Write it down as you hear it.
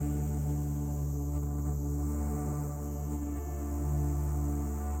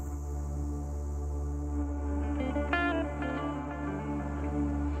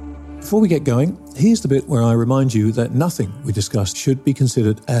Before we get going, here's the bit where I remind you that nothing we discussed should be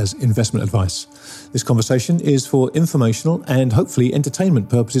considered as investment advice. This conversation is for informational and hopefully entertainment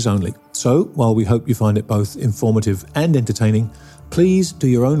purposes only. So, while we hope you find it both informative and entertaining, please do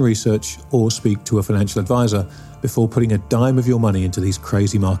your own research or speak to a financial advisor before putting a dime of your money into these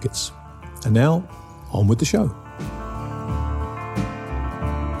crazy markets. And now, on with the show.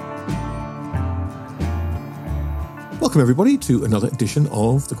 Welcome, everybody, to another edition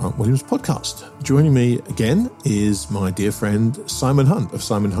of the Grant Williams podcast. Joining me again is my dear friend Simon Hunt of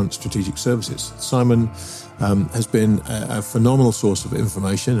Simon Hunt Strategic Services. Simon has been a phenomenal source of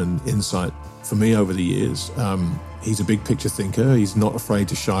information and insight for me over the years. He's a big picture thinker. He's not afraid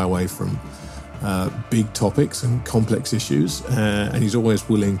to shy away from big topics and complex issues. And he's always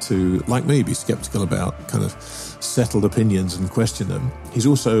willing to, like me, be skeptical about kind of settled opinions and question them. He's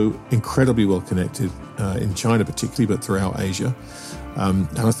also incredibly well connected in China particularly, but throughout Asia.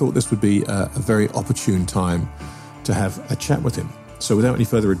 And I thought this would be a very opportune time to have a chat with him. So without any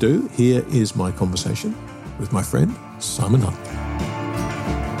further ado, here is my conversation with my friend, Simon Hunt.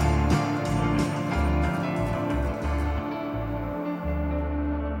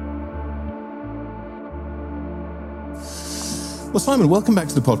 Well, Simon, welcome back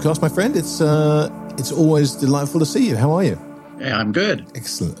to the podcast, my friend. It's always delightful to see you. How are you? Yeah, I'm good.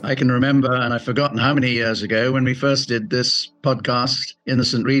 Excellent. I can remember, and I've forgotten how many years ago, when we first did this podcast in the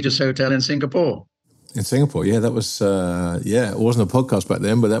St. Regis Hotel in Singapore. In Singapore, yeah. That was, it wasn't a podcast back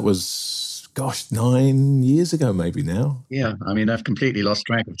then, but that was, 9 years ago maybe now. Yeah, I mean, I've completely lost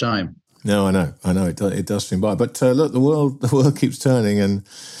track of time. No, I know. It does seem by. But look, the world keeps turning and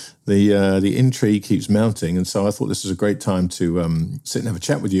the intrigue keeps mounting. And so I thought this was a great time to sit and have a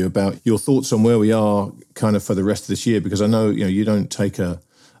chat with you about your thoughts on where we are kind of for the rest of this year, because I know, you don't take a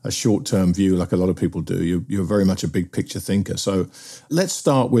short-term view like a lot of people do. You're very much a big picture thinker. So let's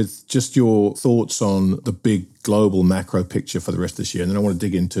start with just your thoughts on the big global macro picture for the rest of this year. And then I want to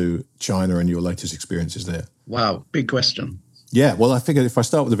dig into China and your latest experiences there. Wow, big question. Yeah, well, I figured if I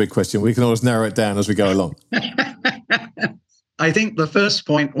start with a big question, we can always narrow it down as we go along. I think the first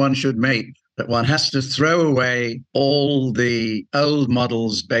point one should make that one has to throw away all the old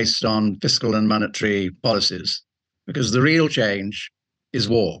models based on fiscal and monetary policies, because the real change is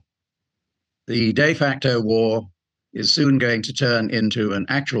war. The de facto war is soon going to turn into an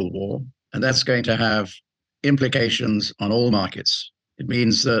actual war, and that's going to have implications on all markets. It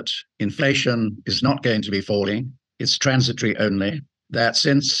means that inflation is not going to be falling. It's transitory only. That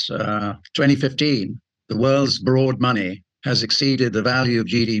since 2015, the world's broad money has exceeded the value of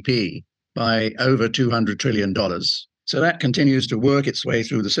GDP by over $200 trillion. So that continues to work its way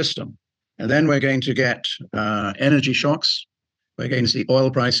through the system. And then we're going to get energy shocks. We're going to see oil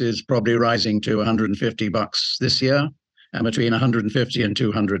prices probably rising to $150 this year and between $150 and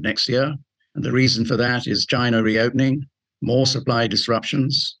 $200 next year. And the reason for that is China reopening, more supply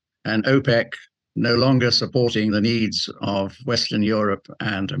disruptions, and OPEC no longer supporting the needs of Western Europe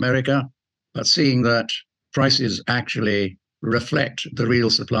and America, but seeing that prices actually reflect the real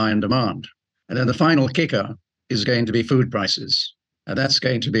supply and demand. And then the final kicker is going to be food prices. And that's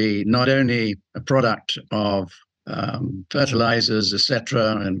going to be not only a product of fertilizers,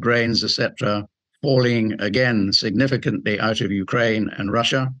 etc., and grains, etc., falling again significantly out of Ukraine and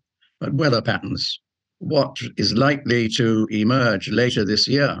Russia, but weather patterns. What is likely to emerge later this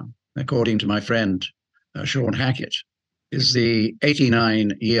year, according to my friend Sean Hackett, is the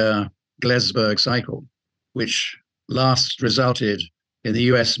 89-year Glesberg cycle, which last resulted in the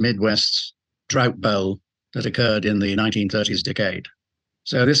US Midwest's drought bowl that occurred in the 1930s decade.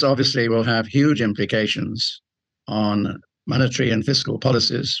 So this obviously will have huge implications on monetary and fiscal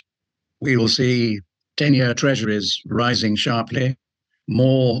policies. We will see 10-year treasuries rising sharply,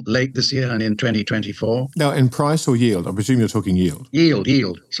 more late this year and in 2024. Now, in price or yield? I presume you're talking yield.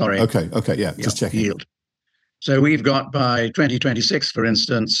 Yield, sorry. Okay, yeah, just checking. Yield. So we've got by 2026, for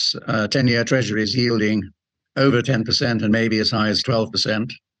instance, 10-year treasuries yielding over 10% and maybe as high as 12%.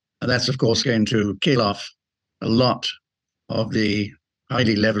 And that's, of course, going to kill off a lot of the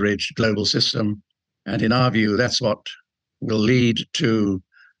highly leveraged global system. And in our view, that's what will lead to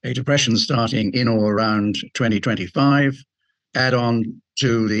a depression starting in or around 2025, add on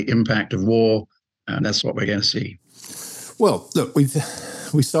to the impact of war, and that's what we're going to see. Well, look, we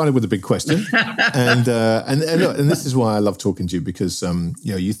started with a big question, and this is why I love talking to you, because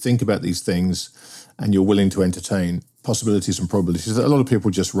you think about these things and you're willing to entertain possibilities and probabilities that a lot of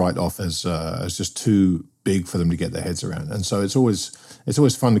people just write off as just too big for them to get their heads around. And so it's always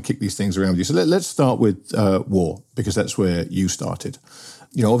fun to kick these things around with you. So let's start with war, because that's where you started.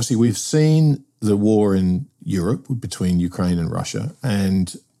 Obviously we've seen the war in Europe between Ukraine and Russia,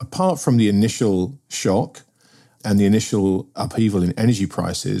 and apart from the initial shock and the initial upheaval in energy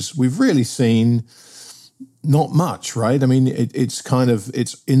prices, we've really seen not much, right? I mean,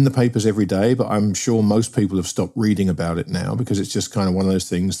 it's in the papers every day, but I'm sure most people have stopped reading about it now because it's just kind of one of those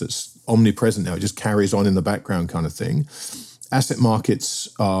things that's omnipresent now. It just carries on in the background kind of thing. Asset markets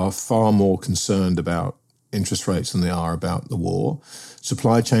are far more concerned about interest rates than they are about the war.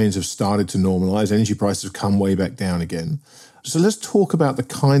 Supply chains have started to normalize. Energy prices have come way back down again. So let's talk about the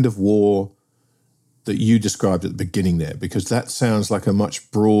kind of war that you described at the beginning there, because that sounds like a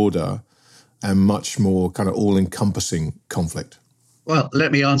much broader and much more kind of all-encompassing conflict. Well,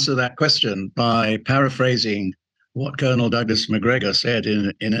 let me answer that question by paraphrasing what Colonel Douglas Macgregor said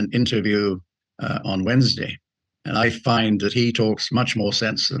in an interview on Wednesday. And I find that he talks much more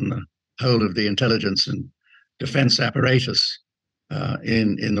sense than the whole of the intelligence and defense apparatus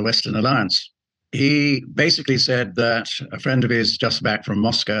in the Western Alliance. He basically said that a friend of his just back from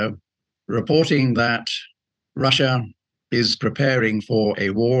Moscow reporting that Russia is preparing for a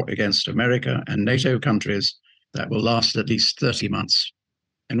war against America and NATO countries that will last at least 30 months.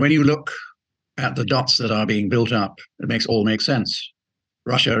 And when you look at the dots that are being built up, it makes sense.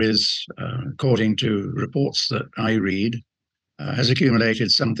 Russia is, according to reports that I read, has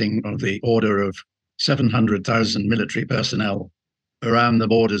accumulated something of the order of 700,000 military personnel around the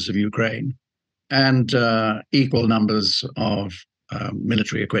borders of Ukraine and equal numbers of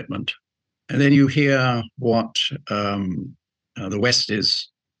military equipment. And then you hear what the West is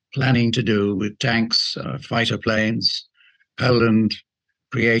planning to do with tanks, fighter planes, Poland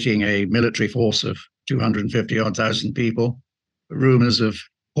creating a military force of 250,000 people, rumors of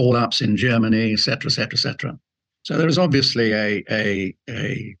call-ups in Germany, et cetera, et cetera, et cetera. So there is obviously a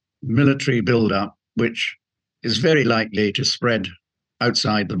military build-up which is very likely to spread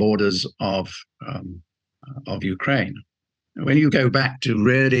outside the borders of Ukraine. When you go back to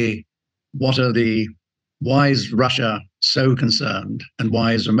really why is Russia so concerned and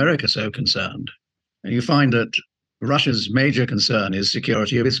why is America so concerned? And you find that Russia's major concern is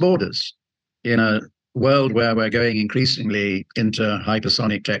security of its borders. In a world where we're going increasingly into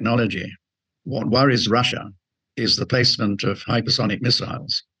hypersonic technology, what worries Russia is the placement of hypersonic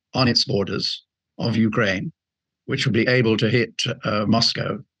missiles on its borders of Ukraine, which will be able to hit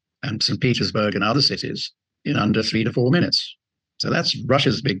Moscow and St. Petersburg and other cities in under 3 to 4 minutes. So that's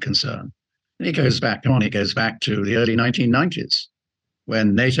Russia's big concern. And it goes back to the early 1990s,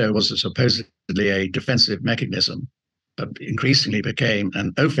 when NATO was supposedly a defensive mechanism, but increasingly became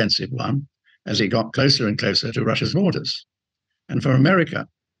an offensive one as it got closer and closer to Russia's borders. And for America,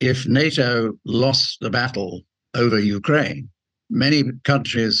 if NATO lost the battle over Ukraine, many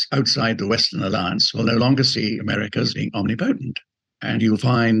countries outside the Western Alliance will no longer see America as being omnipotent. And you'll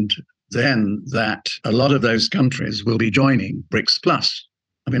find then that a lot of those countries will be joining BRICS Plus.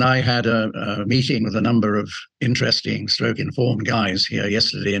 I mean, I had a meeting with a number of interesting informed guys here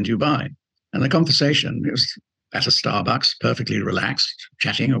yesterday in Dubai. And the conversation was at a Starbucks, perfectly relaxed,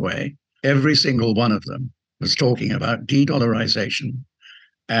 chatting away. Every single one of them was talking about de-dollarization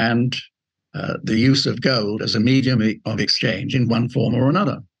and the use of gold as a medium of exchange in one form or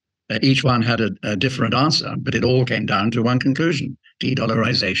another. Each one had a different answer, but it all came down to one conclusion: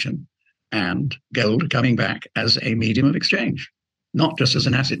 de-dollarization and gold coming back as a medium of exchange, not just as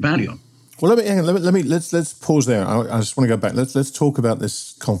an asset value. Well, let's pause there. I just want to go back. Let's talk about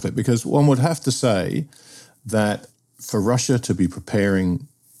this conflict, because one would have to say that for Russia to be preparing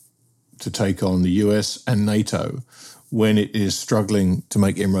to take on the US and NATO when it is struggling to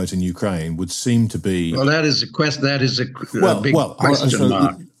make inroads in Ukraine would seem to be... Well, that is a big question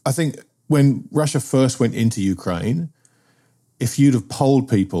mark. I think when Russia first went into Ukraine, if you'd have polled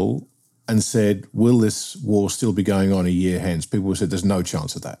people and said, will this war still be going on a year hence, people would have said there's no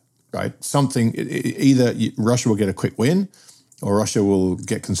chance of that, right? Either Russia will get a quick win or Russia will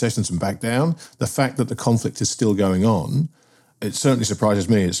get concessions and back down. The fact that the conflict is still going on, it certainly surprises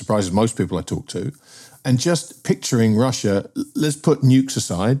me. It surprises most people I talk to. And just picturing Russia, let's put nukes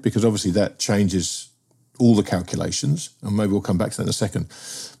aside, because obviously that changes all the calculations, and maybe we'll come back to that in a second.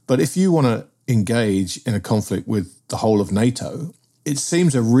 But if you want to engage in a conflict with the whole of NATO, it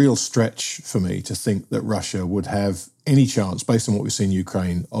seems a real stretch for me to think that Russia would have any chance, based on what we see in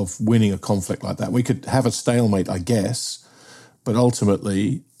Ukraine, of winning a conflict like that. We could have a stalemate, I guess, but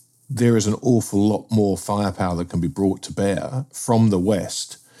ultimately there is an awful lot more firepower that can be brought to bear from the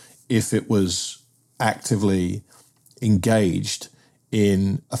West if it was actively engaged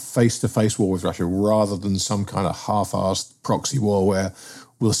in a face-to-face war with Russia rather than some kind of half-assed proxy war where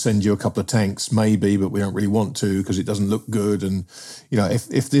we'll send you a couple of tanks, maybe, but we don't really want to because it doesn't look good. And,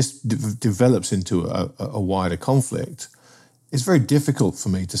 if this develops into a wider conflict, it's very difficult for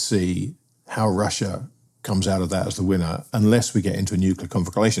me to see how Russia comes out of that as the winner unless we get into a nuclear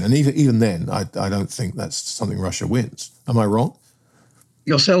conflagration. And even then, I don't think that's something Russia wins. Am I wrong?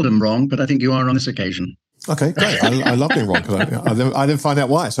 You're seldom wrong, but I think you are on this occasion. Okay, great. I love being wrong because I didn't find out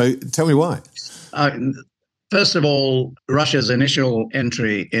why. So tell me why. First of all, Russia's initial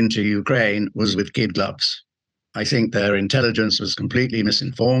entry into Ukraine was with kid gloves. I think their intelligence was completely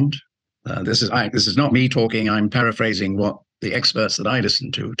misinformed. This is not me talking. I'm paraphrasing what the experts that I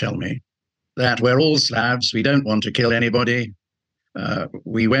listen to tell me, that we're all Slavs. We don't want to kill anybody.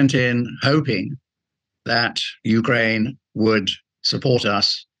 We went in hoping that Ukraine would support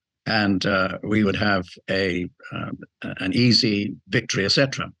us and we would have an easy victory,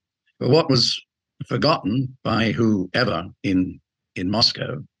 etc. But what was forgotten by whoever in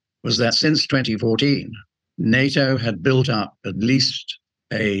Moscow was that since 2014, NATO had built up at least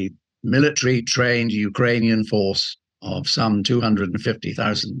a military-trained Ukrainian force of some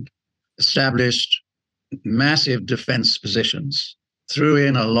 250,000, established massive defense positions, threw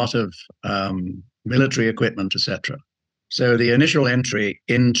in a lot of military equipment, etc. So the initial entry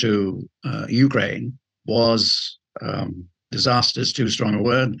into Ukraine was disaster is too strong a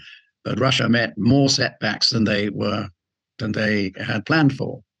word, but Russia met more setbacks than they had planned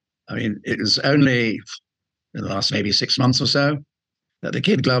for. I mean, it was only in the last maybe 6 months or so that the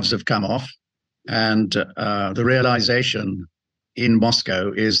kid gloves have come off, and the realization in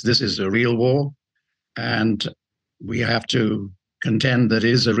Moscow is this is a real war, and we have to contend that it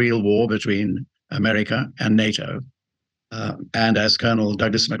is a real war between America and NATO. And as Colonel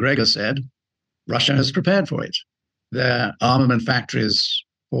Douglas Macgregor said, Russia has prepared for it. Their armament factories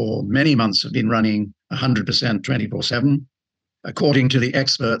for many months have been running 100% 24/7. According to the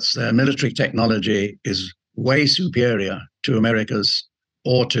experts, their military technology is way superior to America's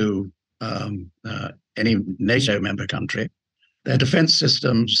or to any NATO member country. Their defense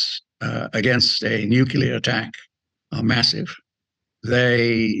systems against a nuclear attack are massive.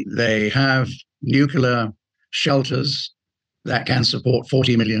 They have nuclear shelters that can support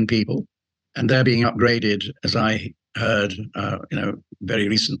 40 million people, and they're being upgraded, as I heard, very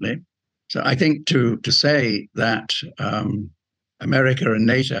recently. So I think to say that America and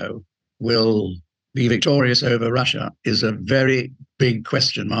NATO will be victorious over Russia is a very big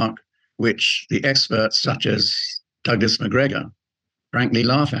question mark, which the experts such as Douglas Macgregor frankly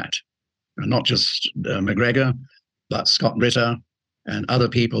laugh at. And not just Macgregor, but Scott Ritter and other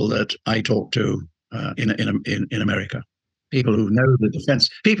people that I talk to in America. People who know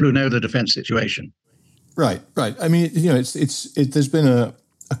the defense situation. Right. I mean, there's been a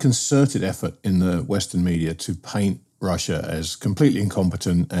concerted effort in the Western media to paint Russia as completely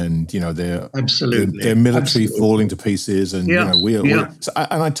incompetent, and their military falling to pieces, and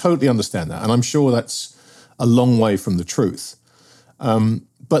and I totally understand that, and I'm sure that's a long way from the truth.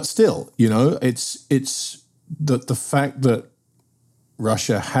 But still, it's the fact that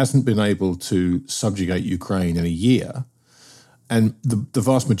Russia hasn't been able to subjugate Ukraine in a year, and the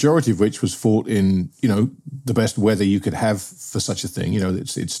vast majority of which was fought in, the best weather you could have for such a thing.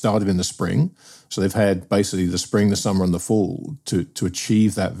 It started in the spring, so they've had basically the spring, the summer, and the fall to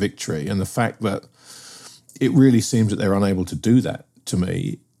achieve that victory. And the fact that it really seems that they're unable to do that, to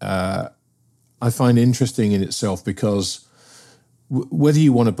me, I find interesting in itself, because whether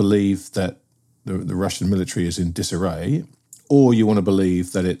you want to believe that the Russian military is in disarray, or you want to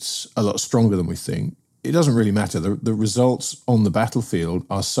believe that it's a lot stronger than we think, it doesn't really matter. The results on the battlefield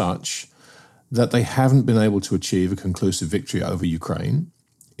are such that they haven't been able to achieve a conclusive victory over Ukraine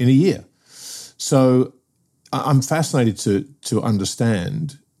in a year. So I'm fascinated to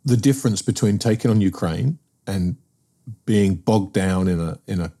understand the difference between taking on Ukraine and being bogged down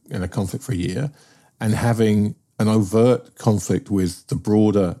in a conflict for a year, and having an overt conflict with the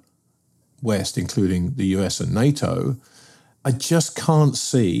broader West, including the US and NATO. I just can't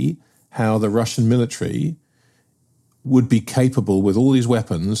see how the Russian military would be capable, with all these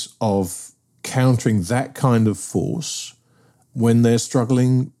weapons, of countering that kind of force when they're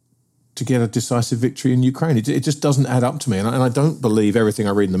struggling to get a decisive victory in Ukraine. It just doesn't add up to me. And I don't believe everything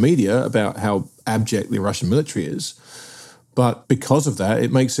I read in the media about how abject the Russian military is. But because of that,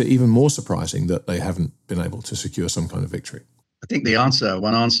 it makes it even more surprising that they haven't been able to secure some kind of victory. I think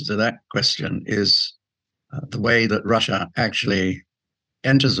one answer to that question is the way that Russia actually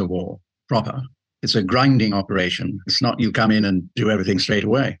enters a war proper. It's a grinding operation. It's not you come in and do everything straight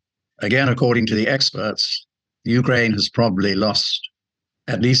away. Again, according to the experts, Ukraine has probably lost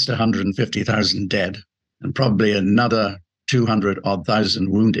at least 150,000 dead and probably another 200,000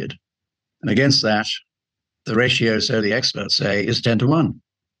 wounded. And against that, the ratio, so the experts say, is 10 to 1.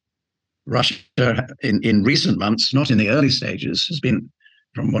 Russia, in recent months, not in the early stages, has been,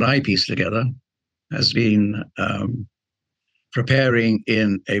 from what I pieced together, has been preparing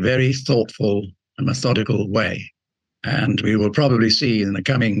in a very thoughtful and methodical way. And we will probably see in the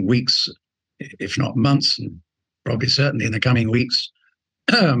coming weeks, if not months, and probably certainly in the coming weeks,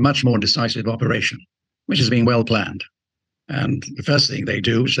 a much more decisive operation, which has been well planned. And the first thing they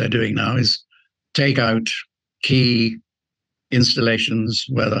do, which they're doing now, is take out key installations,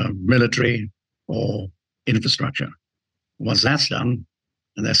 whether military or infrastructure. Once that's done,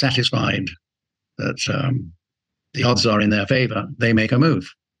 and they're satisfied that the odds are in their favor, they make a move.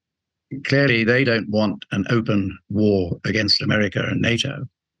 Clearly, they don't want an open war against America and NATO.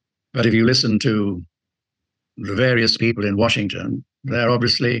 But if you listen to the various people in Washington, they're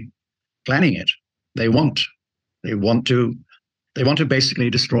obviously planning it. They want to basically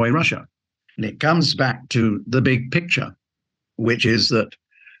destroy Russia. And it comes back to the big picture, which is that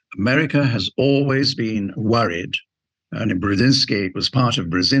America has always been worried, and in Brzezinski, it was part of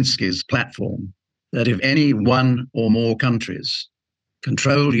Brzezinski's platform, that if any one or more countries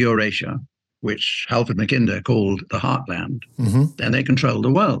controlled Eurasia, which Halford Mackinder called the heartland, then they controlled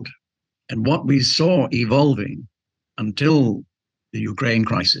the world. And what we saw evolving until the Ukraine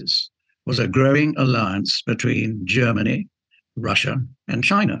crisis was a growing alliance between Germany, Russia, and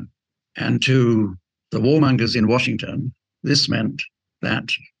China. And to the warmongers in Washington, this meant that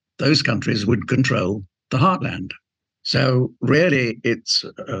those countries would control the heartland. So really, it's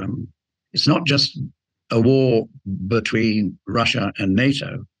not just a war between Russia and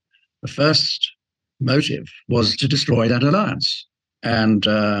NATO. The first motive was to destroy that alliance. And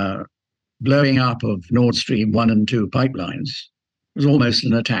blowing up of Nord Stream 1 and 2 pipelines was almost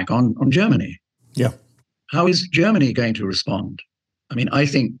an attack on Germany. Yeah. How is Germany going to respond? I mean, I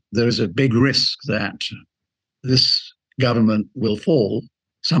think there is a big risk that this government will fall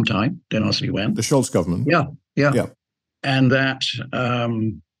sometime. Don't ask me when. The Scholz government. Yeah. And that,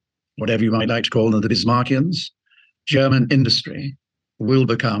 whatever you might like to call them, the Bismarckians, German industry will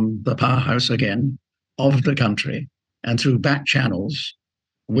become the powerhouse again of the country, and through back channels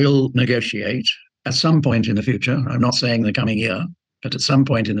will negotiate at some point in the future, I'm not saying the coming year, but at some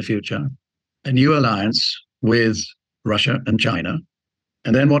point in the future, a new alliance with Russia and China.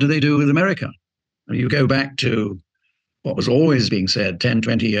 And then what do they do with America? You go back to what was always being said 10,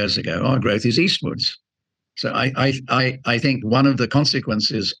 20 years ago, our growth is eastwards. So I think one of the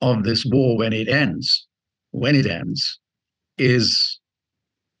consequences of this war when it ends, is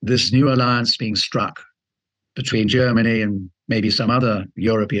this new alliance being struck between Germany and maybe some other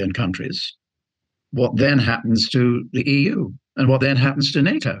European countries. What then happens to the EU, and what then happens to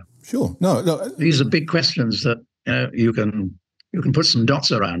NATO? Sure. No. These are big questions that you can put some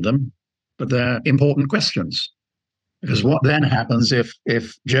dots around them, but they're important questions. Because what then happens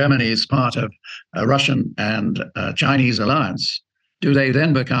if Germany is part of a Russian and Chinese alliance? Do they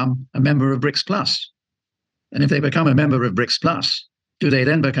then become a member of BRICS Plus? And if they become a member of BRICS Plus, do they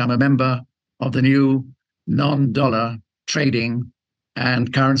then become a member of the new non-dollar trading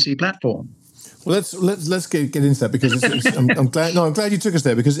and currency platform? Well, let's get into that, because I'm glad you took us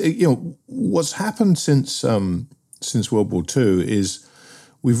there, because what's happened since World War II is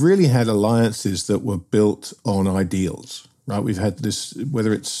we've really had alliances that were built on ideals, right? We've had this,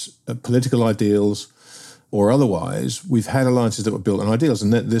 whether it's political ideals or otherwise, we've had alliances that were built on ideals,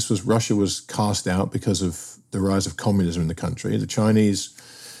 and that Russia was cast out because of the rise of communism in the country. The Chinese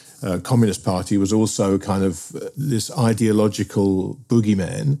Communist Party was also kind of this ideological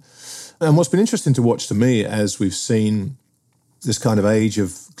boogeyman. And what's been interesting to watch to me, as we've seen this kind of age of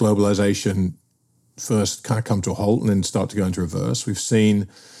globalization first kind of come to a halt and then start to go into reverse, we've seen,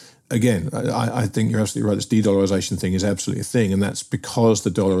 again, I think you're absolutely right, this de-dollarization thing is absolutely a thing, and that's because the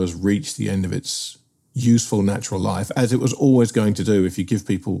dollar has reached the end of its useful natural life, as it was always going to do if you give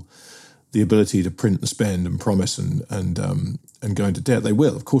people the ability to print and spend and promise and go into debt. They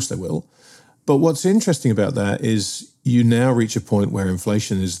will, of course they will. But what's interesting about that is you now reach a point where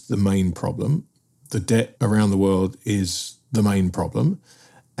inflation is the main problem. The debt around the world is the main problem.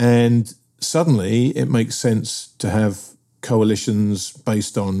 And suddenly it makes sense to have coalitions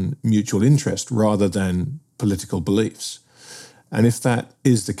based on mutual interest rather than political beliefs. And if that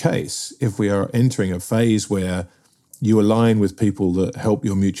is the case, if we are entering a phase where you align with people that help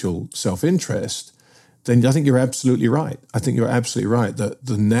your mutual self-interest, then I think you're absolutely right. I think you're absolutely right that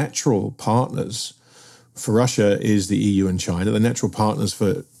the natural partners for Russia is the EU and China. The natural partners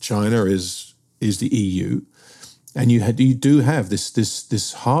for China is the EU. And you do have this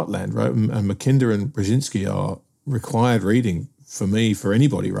heartland, right? And Mackinder and Brzezinski are required reading for me, for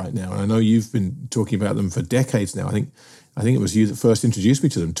anybody right now. And I know you've been talking about them for decades now. I think it was you that first introduced me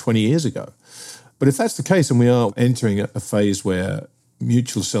to them 20 years ago. But if that's the case, and we are entering a phase where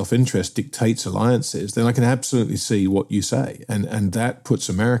mutual self-interest dictates alliances, then I can absolutely see what you say. And that puts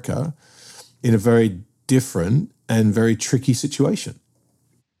America in a very different and very tricky situation.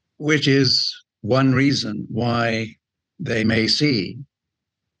 Which is one reason why they may see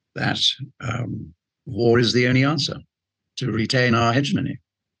that war is the only answer to retain our hegemony.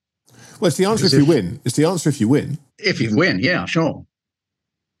 Well, it's the answer if you win. It's the answer if you win. If you win, yeah, sure.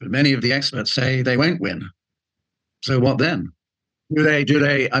 But many of the experts say they won't win. So what then? Do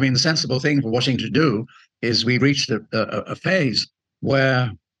they? I mean, the sensible thing for Washington to do is we reached a phase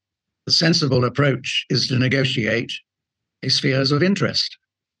where the sensible approach is to negotiate a spheres of interest.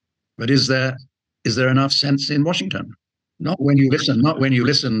 But is there enough sense in Washington? Not when you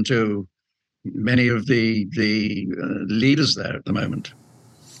listen to many of the leaders there at the moment.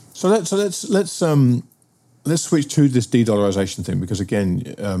 So let's switch to this de-dollarization thing, because again,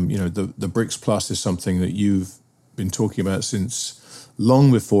 the BRICS Plus is something that you've been talking about since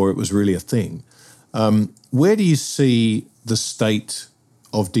long before it was really a thing. Where do you see the state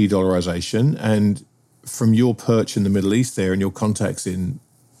of de-dollarization, and from your perch in the Middle East there and your contacts in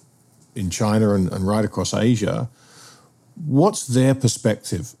China and right across Asia, what's their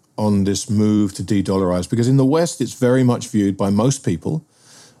perspective on this move to de-dollarize? Because in the West, it's very much viewed by most people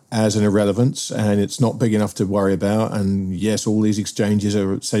as an irrelevance, and it's not big enough to worry about. And yes, all these exchanges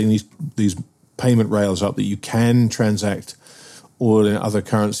are setting these payment rails up that you can transact oil in other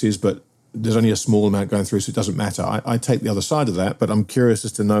currencies, but there's only a small amount going through, so it doesn't matter. I take the other side of that, but I'm curious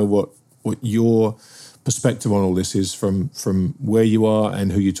as to know what your perspective on all this is from where you are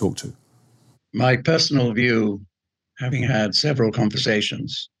and who you talk to. My personal view, having had several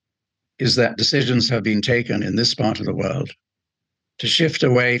conversations, is that decisions have been taken in this part of the world to shift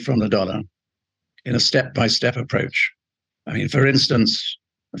away from the dollar in a step-by-step approach. I mean, for instance,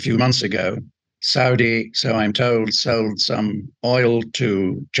 a few months ago, Saudi, so I'm told, sold some oil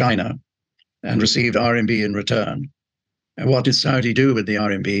to China and received RMB in return. And what did Saudi do with the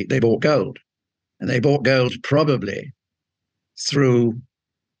RMB? They bought gold. And they bought gold probably through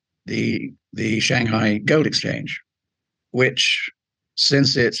the Shanghai Gold Exchange, which,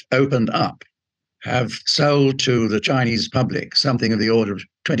 since it opened up, have sold to the Chinese public something of the order of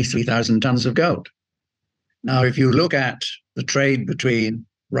 23,000 tons of gold. Now, if you look at the trade between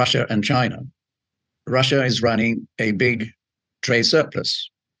Russia and China, Russia is running a big trade surplus.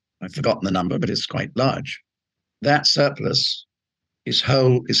 I've forgotten the number, but it's quite large. That surplus is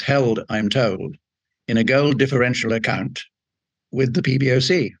held, I'm told, in a gold differential account with the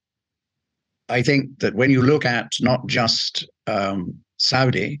PBOC. I think that when you look at not just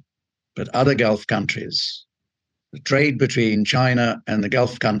Saudi, but other Gulf countries, the trade between China and the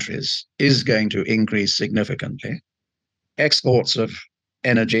Gulf countries is going to increase significantly. Exports of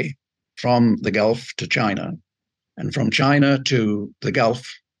energy from the Gulf to China, and from China to the Gulf,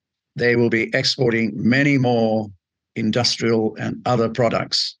 they will be exporting many more industrial and other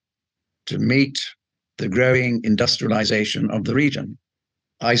products to meet the growing industrialization of the region.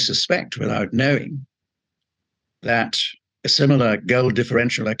 I suspect, without knowing, that a similar gold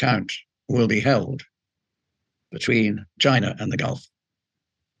differential account will be held between China and the Gulf.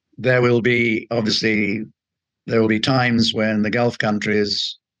 There will be times when the Gulf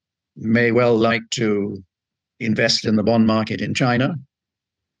countries may well like to invest in the bond market in China.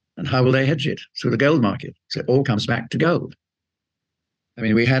 And how will they hedge it? Through the gold market. So it all comes back to gold. I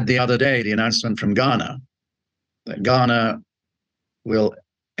mean, we had the other day the announcement from Ghana that Ghana will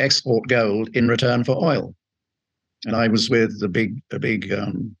export gold in return for oil. And I was with a big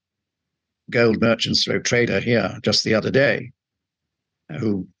gold merchant stroke trader here just the other day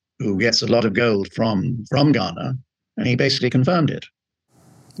who gets a lot of gold from Ghana, and he basically confirmed it.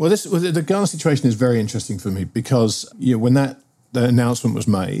 Well, the Ghana situation is very interesting for me because when the announcement was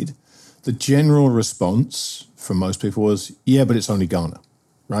made, the general response from most people was, yeah, but it's only Ghana,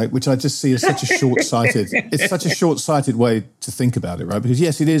 right? Which I just see as such a short-sighted way to think about it, right? Because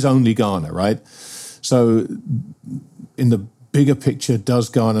yes, it is only Ghana, right? So in the bigger picture, does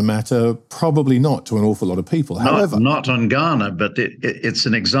Ghana matter? Probably not to an awful lot of people. However, not on Ghana, but it's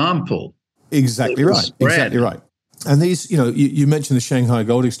an example. Exactly right. Exactly right. And these, you mentioned the Shanghai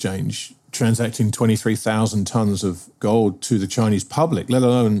Gold Exchange transacting 23,000 tons of gold to the Chinese public, let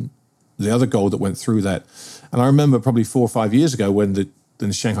alone the other gold that went through that. And I remember probably 4 or 5 years ago when the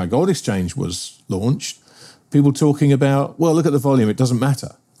Shanghai Gold Exchange was launched, people talking about, well, look at the volume, it doesn't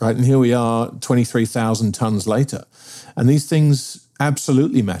matter, right? And here we are 23,000 tons later. And these things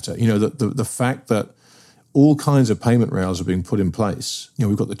absolutely matter. The fact that all kinds of payment rails are being put in place.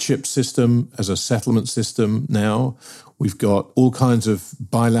 We've got the chip system as a settlement system now. We've got all kinds of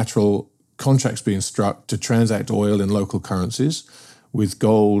bilateral contracts being struck to transact oil in local currencies, with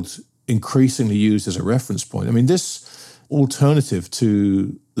gold increasingly used as a reference point. I mean, this alternative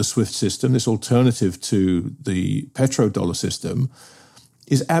to the SWIFT system, this alternative to the petrodollar system,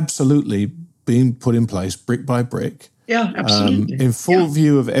 is absolutely being put in place brick by brick. Yeah, absolutely. In full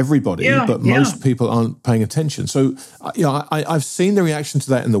view of everybody, but most people aren't paying attention. So, I've seen the reaction to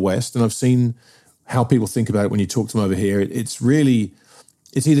that in the West, and I've seen how people think about it when you talk to them over here.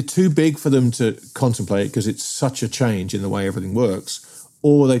 It's either too big for them to contemplate because it's such a change in the way everything works,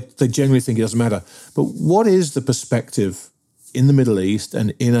 or they genuinely think it doesn't matter. But what is the perspective in the Middle East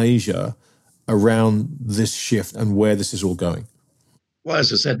and in Asia around this shift and where this is all going? Well,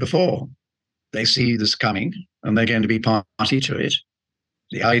 as I said before, they see this coming and they're going to be party to it.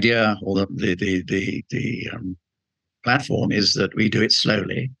 The idea or the platform is that we do it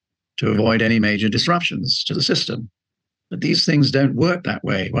slowly to avoid any major disruptions to the system. But these things don't work that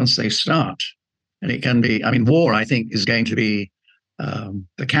way once they start. And it can be, war, I think, is going to be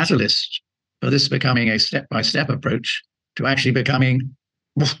the catalyst for this becoming a step-by-step approach to actually becoming,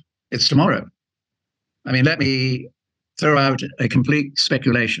 it's tomorrow. Let me throw out a complete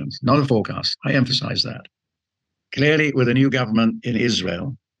speculation, not a forecast. I emphasize that. Clearly, with a new government in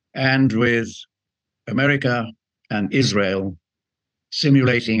Israel and with America and Israel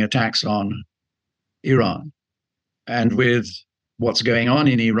simulating attacks on Iran, and with what's going on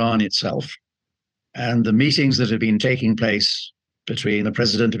in Iran itself, and the meetings that have been taking place between the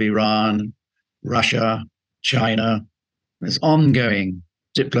president of Iran, Russia, China, there's ongoing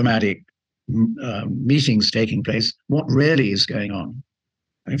diplomatic meetings taking place. What really is going on?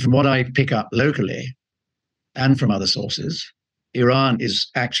 From what I pick up locally and from other sources, Iran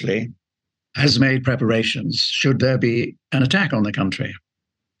has made preparations should there be an attack on the country.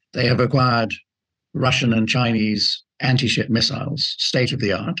 They have acquired Russian and Chinese anti-ship missiles, state of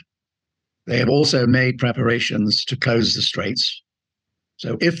the art. They have also made preparations to close the straits.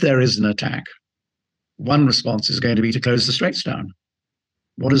 So if there is an attack, one response is going to be to close the straits down.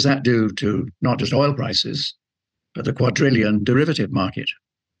 What does that do to not just oil prices, but the quadrillion derivative market?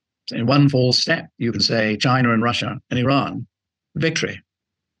 So in one false step, you can say China and Russia and Iran, victory.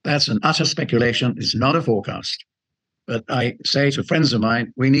 That's an utter speculation. It's not a forecast. But I say to friends of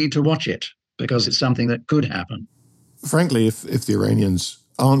mine, we need to watch it because it's something that could happen. Frankly, if the Iranians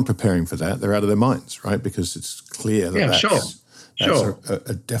aren't preparing for that, they're out of their minds, right? Because it's clear that that's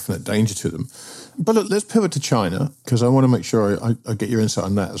a definite danger to them. But look, let's pivot to China, because I want to make sure I get your insight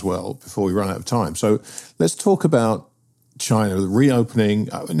on that as well before we run out of time. So let's talk about China, the reopening.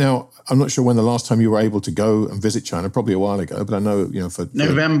 Now, I'm not sure when the last time you were able to go and visit China, probably a while ago, but I know, for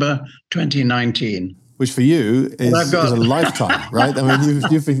November 2019. Which for you is a lifetime, right?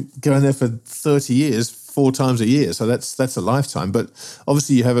 You've been going there for 30 years, 4 times a year. So that's a lifetime. But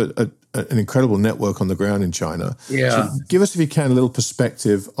obviously you have an incredible network on the ground in China. Yeah. So give us, if you can, a little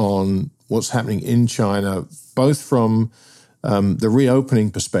perspective on what's happening in China, both from the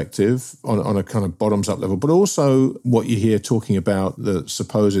reopening perspective on a kind of bottoms-up level, but also what you hear talking about the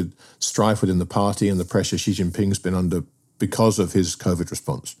supposed strife within the party and the pressure Xi Jinping's been under because of his COVID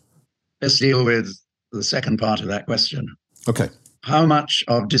response. Let's deal with the second part of that question. Okay. How much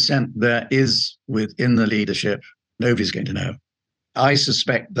of dissent there is within the leadership, nobody's going to know. I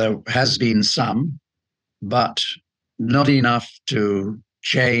suspect there has been some, but not enough to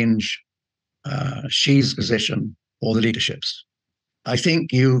change Xi's position or the leadership's. I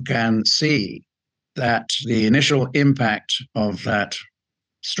think you can see that the initial impact of that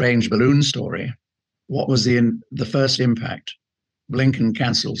strange balloon story, what was the first impact? Blinken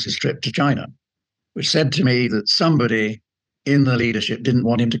cancels his trip to China, which said to me that somebody in the leadership didn't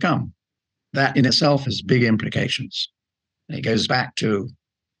want him to come. That in itself has big implications. And it goes back to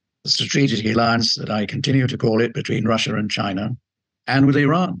the strategic alliance that I continue to call it between Russia and China and with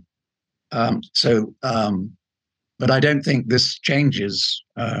Iran. But I don't think this changes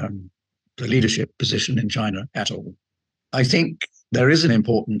the leadership position in China at all. I think there is an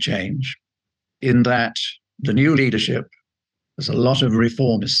important change in that the new leadership, there's a lot of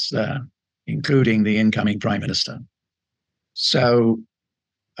reformists there, including the incoming prime minister. So,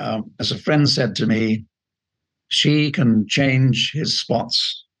 as a friend said to me, Xi can change his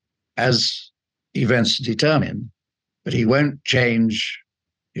spots as events determine, but he won't change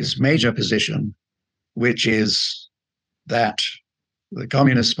his major position, which is that the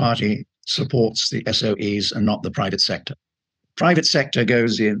Communist Party supports the SOEs and not the private sector. Private sector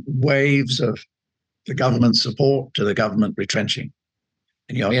goes in waves of the government support to the government retrenching.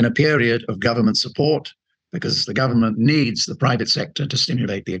 And in a period of government support, because the government needs the private sector to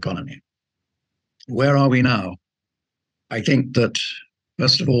stimulate the economy. Where are we now? I think that,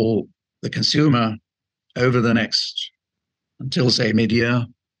 first of all, the consumer over the next, until say mid-year,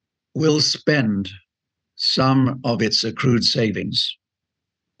 will spend some of its accrued savings,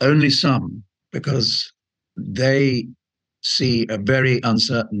 only some, because they see a very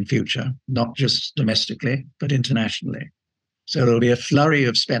uncertain future, not just domestically, but internationally. So there'll be a flurry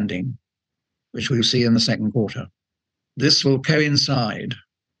of spending, which we'll see in the second quarter. This will coincide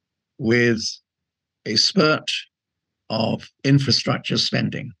with a spurt of infrastructure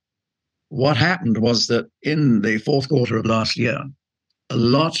spending. What happened was that in the fourth quarter of last year, a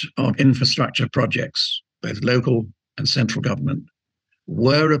lot of infrastructure projects, both local and central government,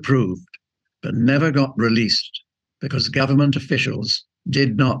 were approved, but never got released because government officials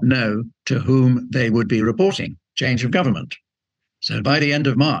did not know to whom they would be reporting. Change of government. So by the end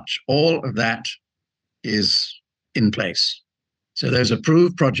of March, all of that is in place. So those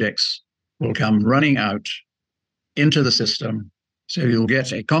approved projects will come running out into the system. So you'll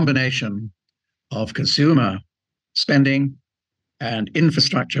get a combination of consumer spending and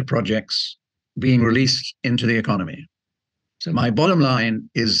infrastructure projects being released into the economy. So my bottom line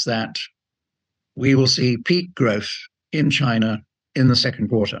is that we will see peak growth in China in the second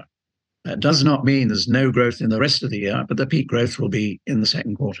quarter. That does not mean there's no growth in the rest of the year, but the peak growth will be in the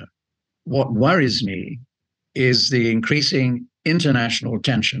second quarter. What worries me is the increasing international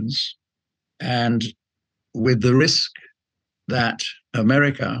tensions, and with the risk that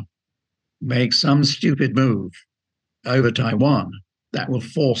America makes some stupid move over Taiwan that will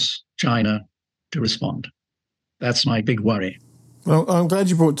force China to respond. That's my big worry. Well, I'm glad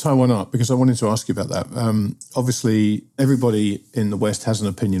you brought Taiwan up because I wanted to ask you about that. Obviously, everybody in the West has an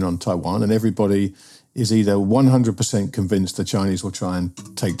opinion on Taiwan, and everybody is either 100% convinced the Chinese will try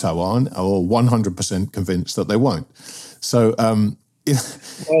and take Taiwan or 100% convinced that they won't. So,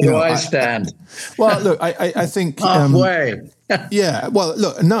 where do I stand? Well, look, I think halfway. Yeah, well,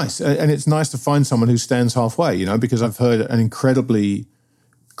 look, nice, and it's nice to find someone who stands halfway. Because I've heard an incredibly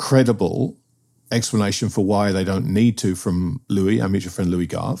credible explanation for why they don't need to from Louis, our mutual friend Louis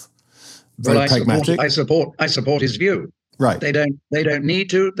Garve. Very pragmatic. I support his view. Right. They don't need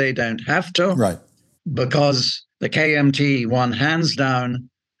to. They don't have to. Right. Because the KMT won hands down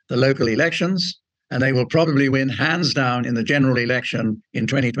the local elections, and they will probably win hands down in the general election in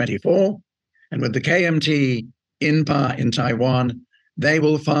 2024. And with the KMT in power in Taiwan, they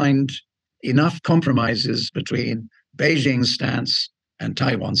will find enough compromises between Beijing's stance and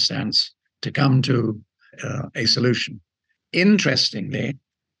Taiwan's stance to come to a solution. Interestingly,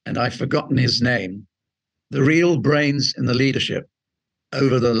 and I've forgotten his name, the real brains in the leadership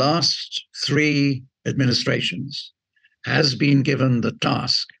over the last 3 administrations has been given the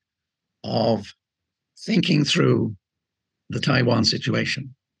task of thinking through the Taiwan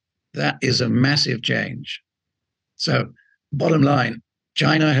situation. That is a massive change. So, bottom line,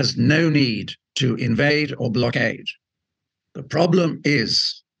 China has no need to invade or blockade. The problem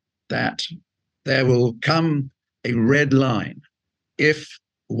is that there will come a red line if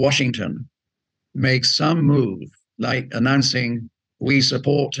Washington makes some move, like announcing we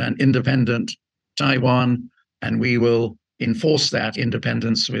support an independent Taiwan and we will enforce that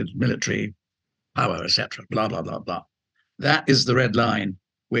independence with military power, etc., blah, blah, blah, blah. That is the red line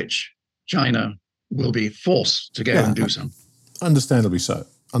which China will be forced to go and do something. Understandably so.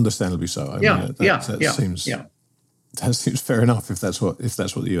 That seems fair enough if that's what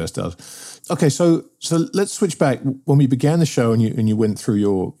the US does. Okay, so let's switch back. When we began the show and you went through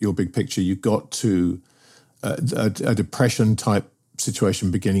your big picture, you got to a depression type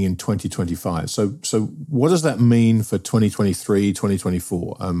situation beginning in 2025. So what does that mean for 2023,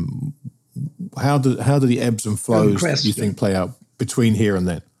 2024? How do the ebbs and flows do you think play out between here and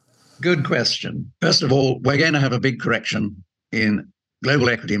then? Good question. First of all, we're going to have a big correction in global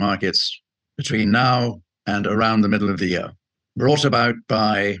equity markets between now and around the middle of the year, brought about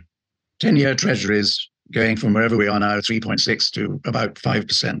by 10-year treasuries going from wherever we are now, 3.6 to about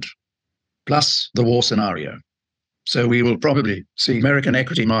 5%, plus the war scenario. So we will probably see American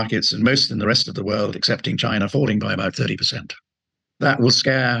equity markets and most in the rest of the world, excepting China, falling by about 30%. That will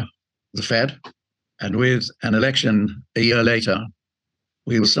scare the Fed. And with an election a year later,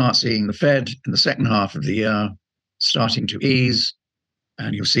 we will start seeing the Fed in the second half of the year starting to ease.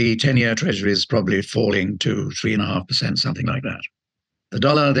 And you'll see 10-year treasuries probably falling to 3.5%, something like that. The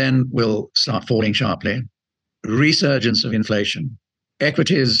dollar then will start falling sharply. Resurgence of inflation.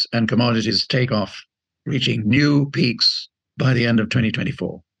 Equities and commodities take off, reaching new peaks by the end of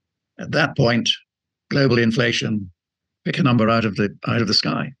 2024. At that point, global inflation, pick a number out of the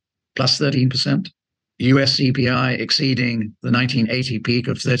sky, plus 13%. US CPI exceeding the 1980 peak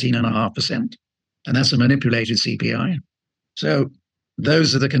of 13.5%. And that's a manipulated CPI. So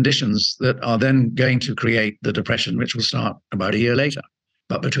those are the conditions that are then going to create the depression, which will start about a year later.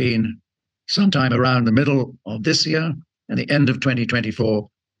 But between sometime around the middle of this year and the end of 2024,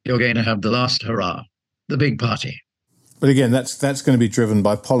 you're going to have the last hurrah, the big party. But again, that's going to be driven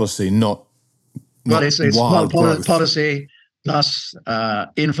by policy, not it's wild growth. Policy plus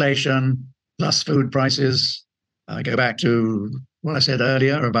inflation plus food prices. I go back to what I said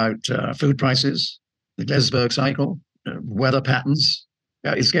earlier about food prices, the Glesberg cycle, weather patterns.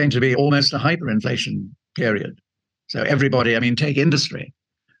 It's going to be almost a hyperinflation period. So everybody, take industry.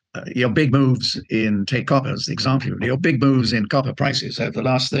 Your big moves take copper as the example. Your big moves in copper prices over the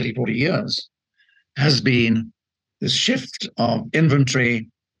last 30, 40 years has been this shift of inventory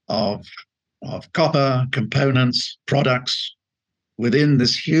of copper components, products within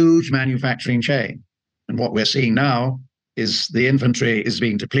this huge manufacturing chain. And what we're seeing now is the inventory is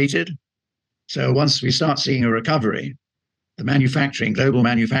being depleted. So once we start seeing a recovery, the global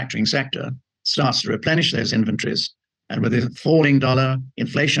manufacturing sector starts to replenish those inventories. And with the falling dollar,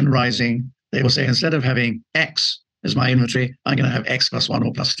 inflation rising, they will say, instead of having X as my inventory, I'm going to have X plus 1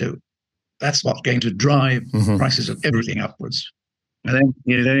 or plus 2. That's what's going to drive prices of everything upwards. And then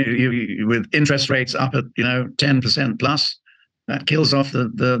you with interest rates up at 10% plus, that kills off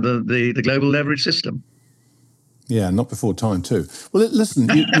the global leverage system. Yeah, not before time too. Well, listen,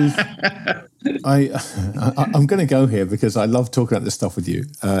 I'm going to go here because I love talking about this stuff with you,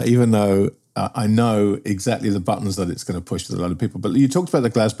 even though I know exactly the buttons that it's going to push with a lot of people. But you talked about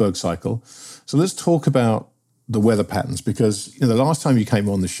the Glesberg cycle, so let's talk about the weather patterns, because the last time you came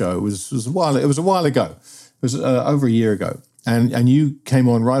on the show was a while ago. It was over a year ago, and you came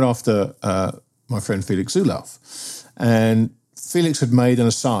on right after my friend Felix Zulauf, and Felix had made an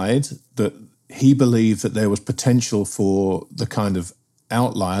aside that he believed that there was potential for the kind of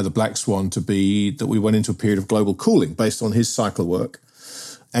outlier, the black swan, to be that we went into a period of global cooling based on his cycle work.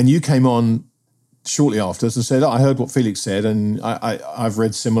 And you came on shortly after us and said, I heard what Felix said, and I've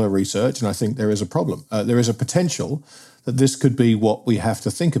read similar research, and I think there is a problem. There is a potential that this could be what we have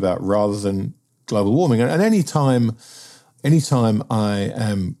to think about rather than global warming. And anytime I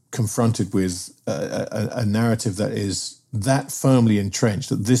am confronted with a narrative that is that firmly entrenched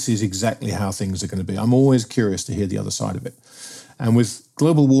that this is exactly how things are going to be, I'm always curious to hear the other side of it. And with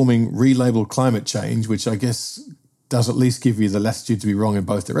global warming relabeled climate change, which I guess does at least give you the latitude to be wrong in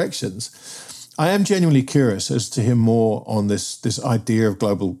both directions, I am genuinely curious as to hear more on this idea of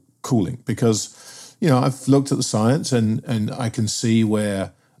global cooling, because I've looked at the science and I can see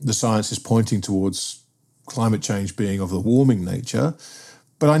where the science is pointing towards climate change being of the warming nature,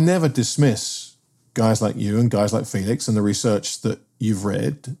 but I never dismiss guys like you and guys like Felix and the research that you've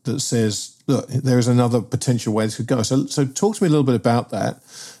read that says, look, there is another potential way this could go. So talk to me a little bit about that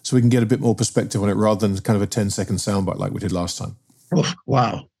so we can get a bit more perspective on it rather than kind of a 10-second soundbite like we did last time. Oh,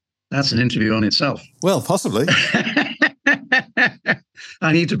 wow. That's an interview on itself. Well, possibly.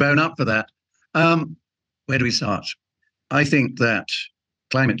 I need to bone up for that. Where do we start? I think that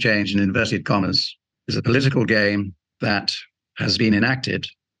climate change, in inverted commas, is a political game that has been enacted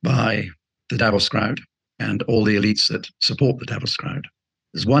by the Davos crowd and all the elites that support the Davos crowd.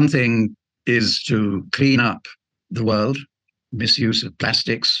 There's one thing is to clean up the world, misuse of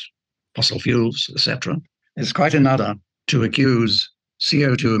plastics, fossil fuels, etc. There's quite another to accuse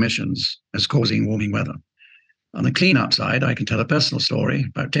CO2 emissions as causing warming weather. On the cleanup side, I can tell a personal story.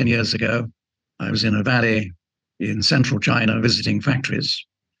 About 10 years ago, I was in a valley in central China visiting factories.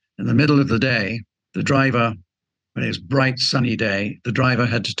 In the middle of the day, the driver, when it was a bright, sunny day, the driver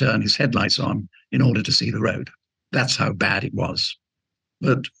had to turn his headlights on in order to see the road. That's how bad it was.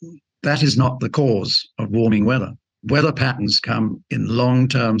 But that is not the cause of warming weather. Weather patterns come in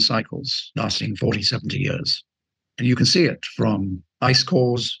long-term cycles lasting 40, 70 years. And you can see it from ice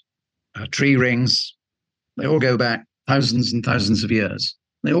cores, tree rings. They all go back thousands and thousands of years.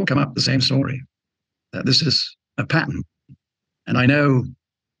 They all come up with the same story. This is a pattern. And I know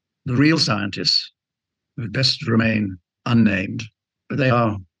the real scientists would best remain unnamed, but they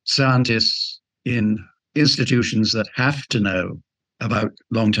are scientists in institutions that have to know about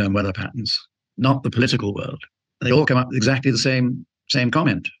long-term weather patterns, not the political world. They all come up with exactly the same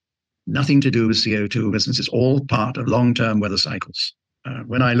comment. Nothing to do with CO2 emissions. It's all part of long-term weather cycles.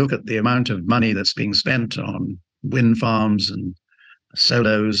 When I look at the amount of money that's being spent on wind farms and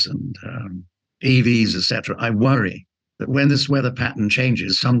solos and EVs, etc., I worry that when this weather pattern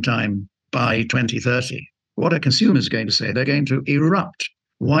changes sometime by 2030, what are consumers going to say? They're going to erupt.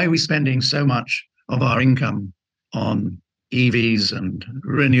 Why are we spending so much of our income on EVs and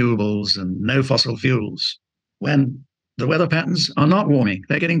renewables and no fossil fuels when the weather patterns are not warming.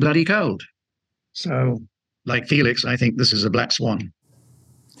 They're getting bloody cold. So, like Felix, I think this is a black swan.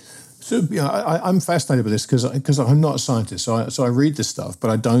 So I'm fascinated by this because I'm not a scientist. So I read this stuff, but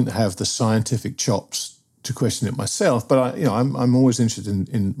I don't have the scientific chops to question it myself. But I'm always interested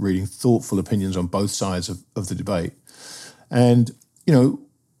in reading thoughtful opinions on both sides of the debate. And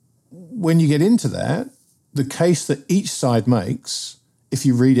when you get into that, the case that each side makes, if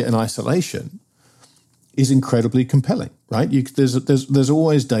you read it in isolation, is incredibly compelling, right? There's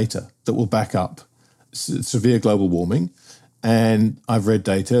always data that will back up severe global warming. And I've read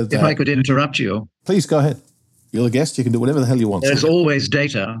data that... If I could interrupt you. Please, go ahead. You're a guest. You can do whatever the hell you want. There's always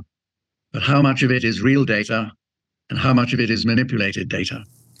data, but how much of it is real data and how much of it is manipulated data?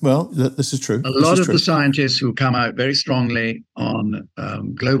 Well, this is true. A lot of the scientists who come out very strongly on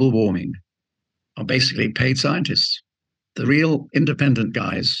global warming are basically paid scientists. The real independent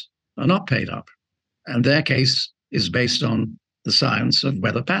guys are not paid up. And their case is based on the science of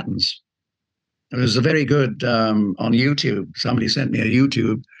weather patterns. It was a very good on YouTube. Somebody sent me a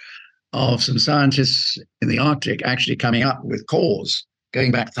YouTube of some scientists in the Arctic actually coming up with cores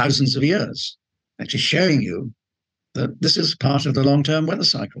going back thousands of years, actually showing you that this is part of the long-term weather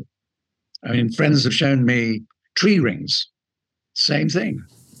cycle. I mean, friends have shown me tree rings, same thing.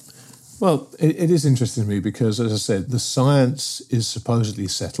 Well, it is interesting to me because, as I said, the science is supposedly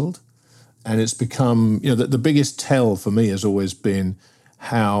settled, and it's become, the biggest tell for me has always been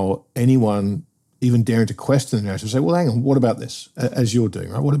how anyone even daring to question the narrative, say, well, hang on, what about this, as you're doing,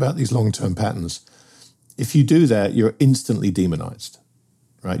 right? What about these long-term patterns? If you do that, you're instantly demonized,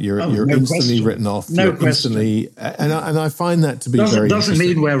 right? You're instantly written off. No question. And I find that to be very interesting.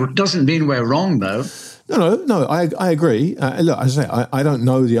 Doesn't mean we're wrong, though. No, I agree. Look, as I say, I don't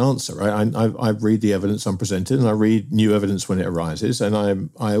know the answer, right? I read the evidence I'm presented, and I read new evidence when it arises, and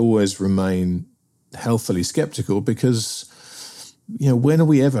I always remain healthily skeptical because... when are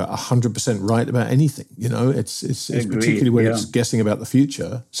we ever 100% right about anything? It's particularly when it's guessing about the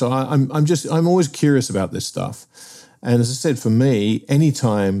future. So I'm always curious about this stuff. And as I said, for me, any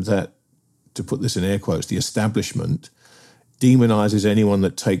time that, to put this in air quotes, the establishment demonizes anyone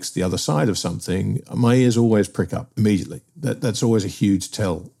that takes the other side of something, my ears always prick up immediately. That's always a huge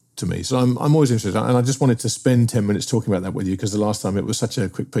tell to me. So I'm always interested. And I just wanted to spend 10 minutes talking about that with you because the last time it was such a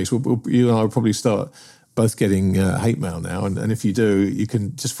quick piece. You and I will probably start both getting hate mail now, and if you do, you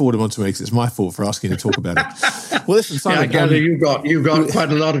can just forward them on to me because it's my fault for asking you to talk about it. Well, listen, Simon, I gather you got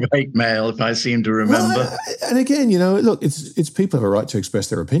quite a lot of hate mail, if I seem to remember. Well, and again, look, it's people have a right to express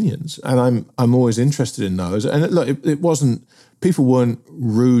their opinions, and I'm always interested in those. And look, it wasn't, people weren't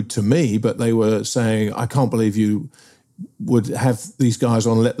rude to me, but they were saying, I can't believe you would have these guys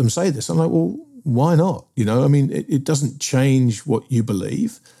on and let them say this. I'm like, well, why not? It doesn't change what you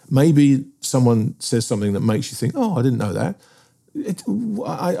believe. Maybe someone says something that makes you think, oh, I didn't know that.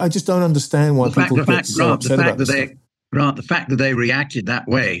 I just don't understand why people get so upset about this stuff. Grant, the fact that they reacted that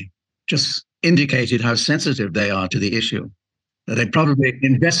way just indicated how sensitive they are to the issue, that they probably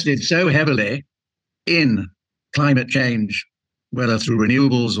invested so heavily in climate change, whether through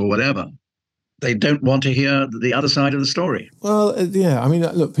renewables or whatever, they don't want to hear the other side of the story. Well, yeah,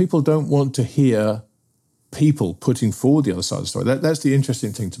 look, people don't want to hear people putting forward the other side of the story. That's the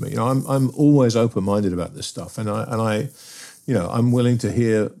interesting thing to me. I'm always open-minded about this stuff, and I'm willing to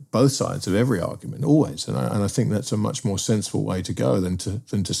hear both sides of every argument, always. And I think that's a much more sensible way to go than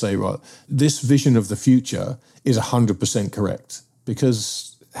to say, right, this vision of the future is 100% correct, because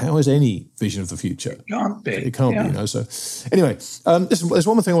how is any vision of the future? It can't be. It can't be, So anyway, listen, there's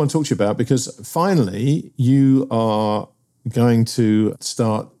one more thing I want to talk to you about, because finally you are going to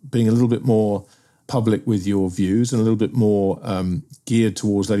start being a little bit more public with your views and a little bit more geared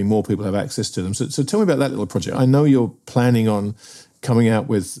towards letting more people have access to them. So tell me about that little project. I know you're planning on coming out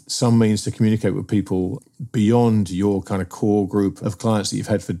with some means to communicate with people beyond your kind of core group of clients that you've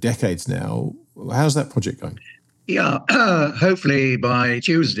had for decades now. How's that project going? Yeah, hopefully by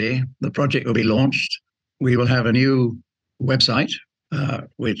Tuesday, the project will be launched. We will have a new website,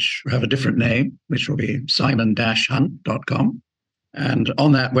 which will have a different name, which will be simon-hunt.com. And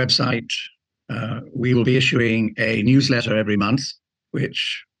on that website, we will be issuing a newsletter every month,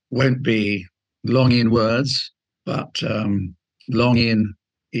 which won't be long in words, but long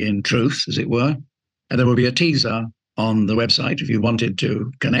in truth, as it were. And there will be a teaser on the website if you wanted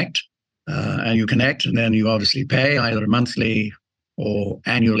to connect. And you connect, and then you obviously pay either monthly or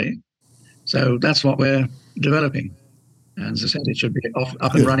annually. So that's what we're developing. And as I said, it should be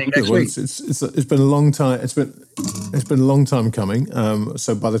up and running next week. It's been a long time. It's been a long time coming.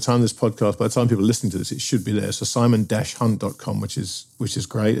 So by the time people are listening to this, it should be there. So simon-hunt.com, which is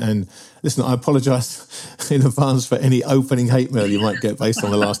great. And listen, I apologise in advance for any opening hate mail you might get based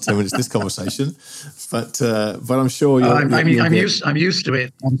on the last 10 minutes of this conversation. But I'm sure I'm used to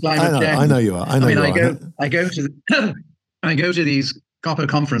it. I know you are. I go to these copper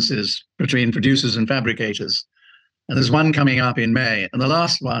conferences between producers and fabricators. And there's one coming up in May. And the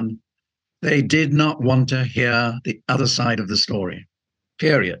last one, they did not want to hear the other side of the story,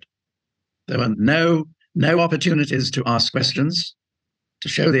 period. There were no opportunities to ask questions, to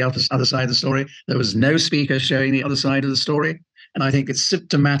show the other side of the story. There was no speaker showing the other side of the story. And I think it's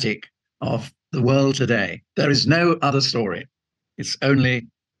symptomatic of the world today. There is no other story. It's only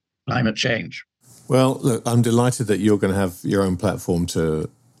climate change. Well, look, I'm delighted that you're going to have your own platform to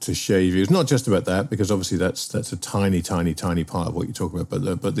share your views, not just about that, because obviously that's a tiny, tiny, tiny part of what you're talking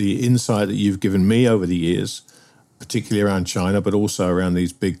about, but the insight that you've given me over the years, particularly around China, but also around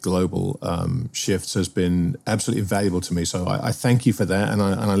these big global shifts, has been absolutely invaluable to me. So I thank you for that, and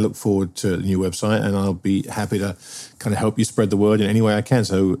I look forward to the new website, and I'll be happy to kind of help you spread the word in any way I can.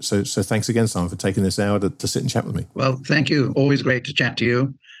 So thanks again, Simon, for taking this hour to sit and chat with me. Well, thank you. Always great to chat to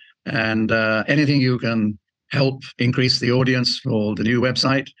you, and anything you can help increase the audience for the new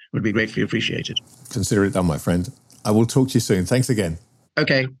website would be greatly appreciated. Consider it done, my friend. I will talk to you soon. Thanks again.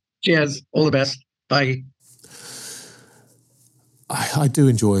 Okay. Cheers. All the best. Bye. I do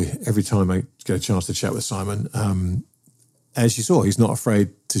enjoy every time I get a chance to chat with Simon. As you saw, he's not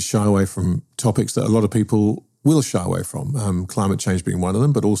afraid to shy away from topics that a lot of people will shy away from, climate change being one of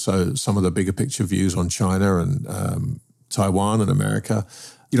them, but also some of the bigger picture views on China and Taiwan and America.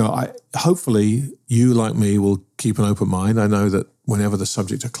 Hopefully you, like me, will keep an open mind. I know that whenever the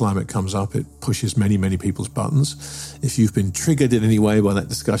subject of climate comes up, it pushes many, many people's buttons. If you've been triggered in any way by that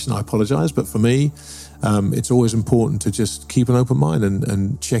discussion, I apologise. But for me, it's always important to just keep an open mind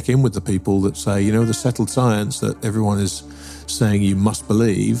and check in with the people that say, the settled science that everyone is saying you must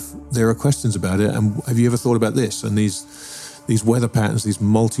believe, there are questions about it. And have you ever thought about this? And these weather patterns, these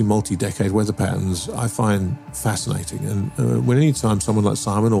multi-decade weather patterns, I find fascinating. And when any time someone like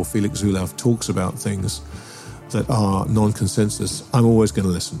Simon or Felix Zulauf talks about things that are non-consensus, I'm always going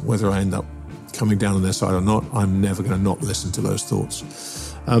to listen. Whether I end up coming down on their side or not, I'm never going to not listen to those thoughts.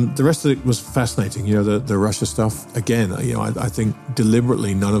 The rest of it was fascinating. The Russia stuff, again, I think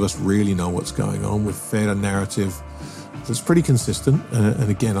deliberately none of us really know what's going on. We've fed a narrative that's pretty consistent. And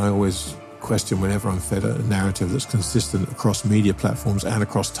again, I always question whenever I'm fed a narrative that's consistent across media platforms and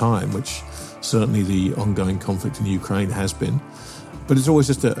across time, which certainly the ongoing conflict in Ukraine has been. But it's always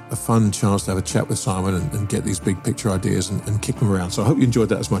just a fun chance to have a chat with Simon and get these big picture ideas and kick them around. So I hope you enjoyed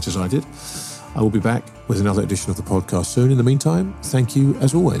that as much as I did. I will be back with another edition of the podcast soon. In the meantime, thank you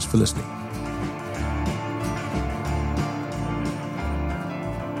as always for listening.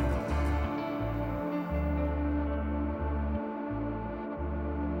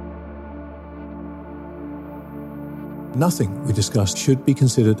 Nothing we discussed should be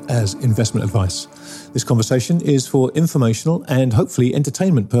considered as investment advice. This conversation is for informational and hopefully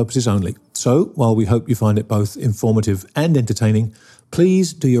entertainment purposes only. So, while we hope you find it both informative and entertaining,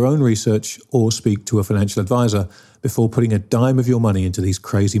 please do your own research or speak to a financial advisor before putting a dime of your money into these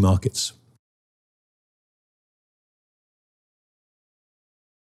crazy markets.